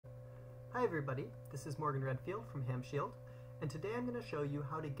Hi everybody, this is Morgan Redfield from HamShield, and today I'm going to show you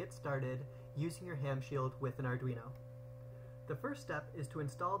how to get started using your HamShield with an Arduino. The first step is to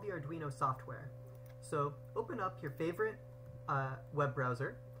install the Arduino software. So open up your favorite web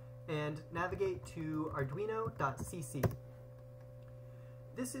browser and navigate to arduino.cc.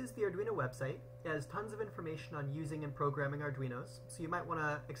 This is the Arduino website. It has tons of information on using and programming Arduinos, so you might want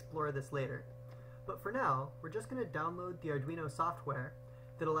to explore this later. But for now, we're just going to download the Arduino software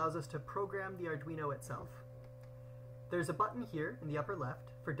that allows us to program the Arduino itself. There's a button here in the upper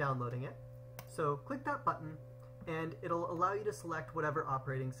left for downloading it. So click that button and it'll allow you to select whatever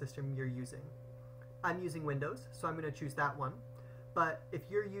operating system you're using. I'm using Windows, so I'm going to choose that one. But if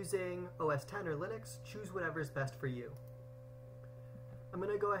you're using OS X or Linux, choose whatever's best for you. I'm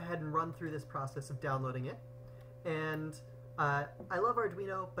going to go ahead and run through this process of downloading it. And I love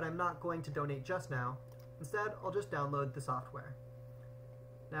Arduino, but I'm not going to donate just now. Instead, I'll just download the software.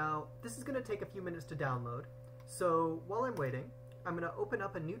 Now, this is going to take a few minutes to download, so while I'm waiting, I'm going to open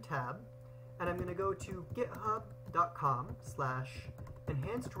up a new tab, and I'm going to go to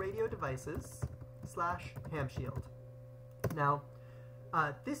github.com/enhancedradiodevices/HamShield. Now,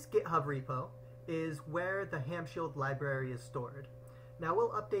 this GitHub repo is where the HamShield library is stored. Now,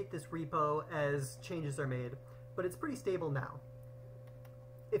 we'll update this repo as changes are made, but it's pretty stable now.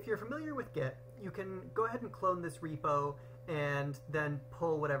 If you're familiar with Git, you can go ahead and clone this repo and then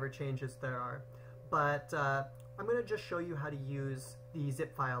pull whatever changes there are. But I'm going to just show you how to use the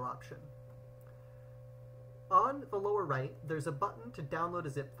zip file option. On the lower right, there's a button to download a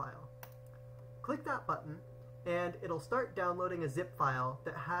zip file. Click that button, and it'll start downloading a zip file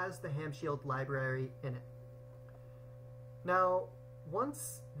that has the HamShield library in it. Now,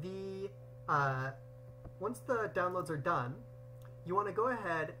 once the downloads are done, you want to go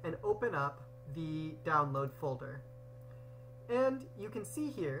ahead and open up the download folder. And you can see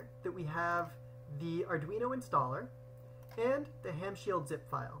here that we have the Arduino installer and the HamShield zip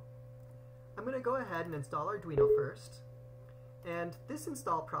file. I'm going to go ahead and install Arduino first. And this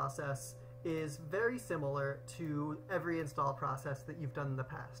install process is very similar to every install process that you've done in the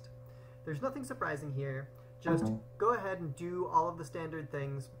past. There's nothing surprising here. Just go ahead and do all of the standard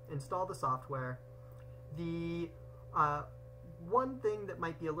things, install the software. The one thing that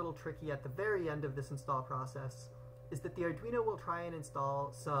might be a little tricky at the very end of this install process is that the Arduino will try and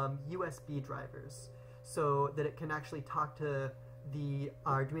install some USB drivers so that it can actually talk to the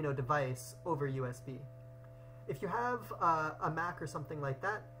Arduino device over USB. If you have a Mac or something like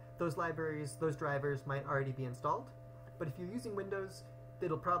that, those drivers might already be installed. But if you're using Windows,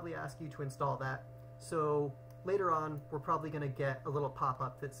 it'll probably ask you to install that. So later on, we're probably going to get a little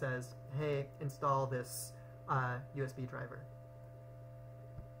pop-up that says, hey, install this USB driver.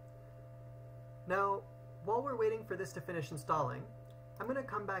 Now, while we're waiting for this to finish installing, I'm going to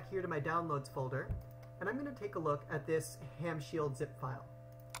come back here to my downloads folder, and I'm going to take a look at this HamShield zip file.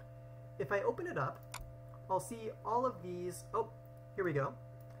 If I open it up, I'll see all of these. Oh, here we go.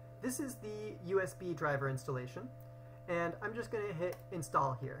 This is the USB driver installation, and I'm just going to hit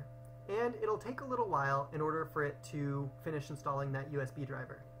install here. And it'll take a little while in order for it to finish installing that USB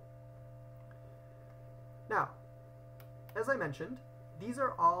driver. Now, as I mentioned, these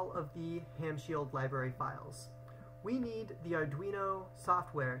are all of the HamShield library files. We need the Arduino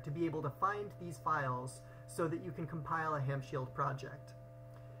software to be able to find these files so that you can compile a HamShield project.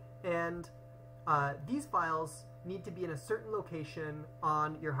 And these files need to be in a certain location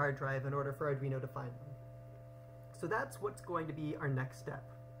on your hard drive in order for Arduino to find them. So that's what's going to be our next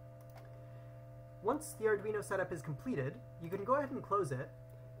step. Once the Arduino setup is completed, you can go ahead and close it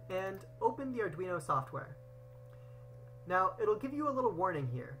and open the Arduino software. Now, it'll give you a little warning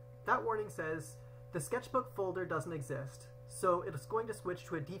here. That warning says the sketchbook folder doesn't exist, so it's going to switch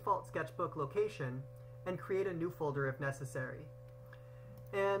to a default sketchbook location and create a new folder if necessary.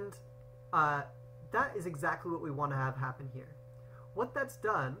 And that is exactly what we want to have happen here. What that's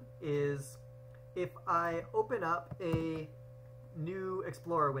done is, if I open up a new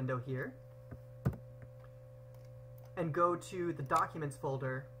Explorer window here and go to the Documents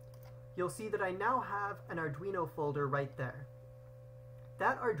folder, you'll see that I now have an Arduino folder right there.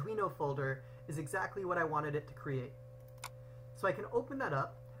 That Arduino folder is exactly what I wanted it to create. So I can open that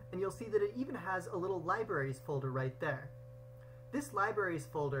up, and you'll see that it even has a little libraries folder right there. This libraries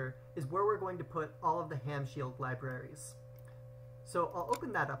folder is where we're going to put all of the HamShield libraries. So I'll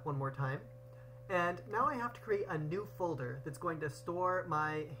open that up one more time, and now I have to create a new folder that's going to store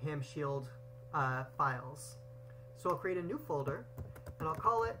my HamShield files. So I'll create a new folder, and I'll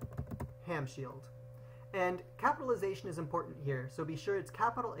call it HamShield. And capitalization is important here, so be sure it's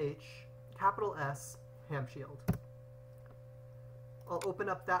capital H, capital S, HamShield. I'll open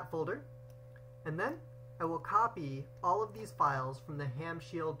up that folder, And then I will copy all of these files from the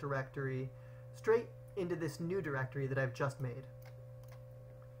HamShield directory straight into this new directory that I've just made.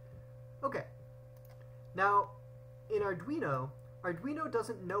 Okay, now in Arduino, Arduino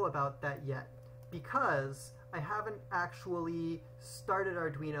doesn't know about that yet because I haven't actually started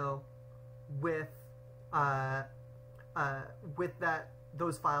Arduino with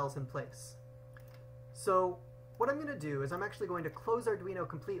those files in place. So what I'm going to do is I'm actually going to close Arduino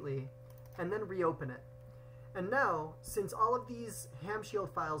completely and then reopen it. And now, since all of these HamShield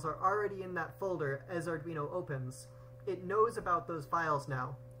files are already in that folder as Arduino opens, it knows about those files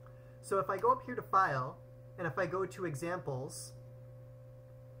now. So if I go up here to File, and if I go to Examples,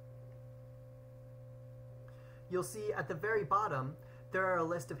 you'll see at the very bottom there are a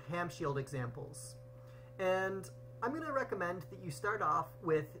list of HamShield examples. And I'm going to recommend that you start off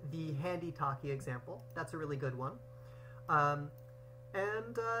with the handy talkie example. That's a really good one.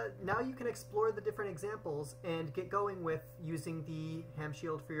 Now you can explore the different examples and get going with using the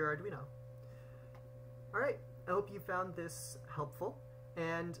HamShield for your Arduino. Alright, I hope you found this helpful,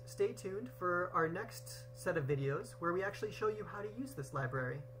 and stay tuned for our next set of videos where we actually show you how to use this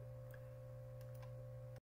library.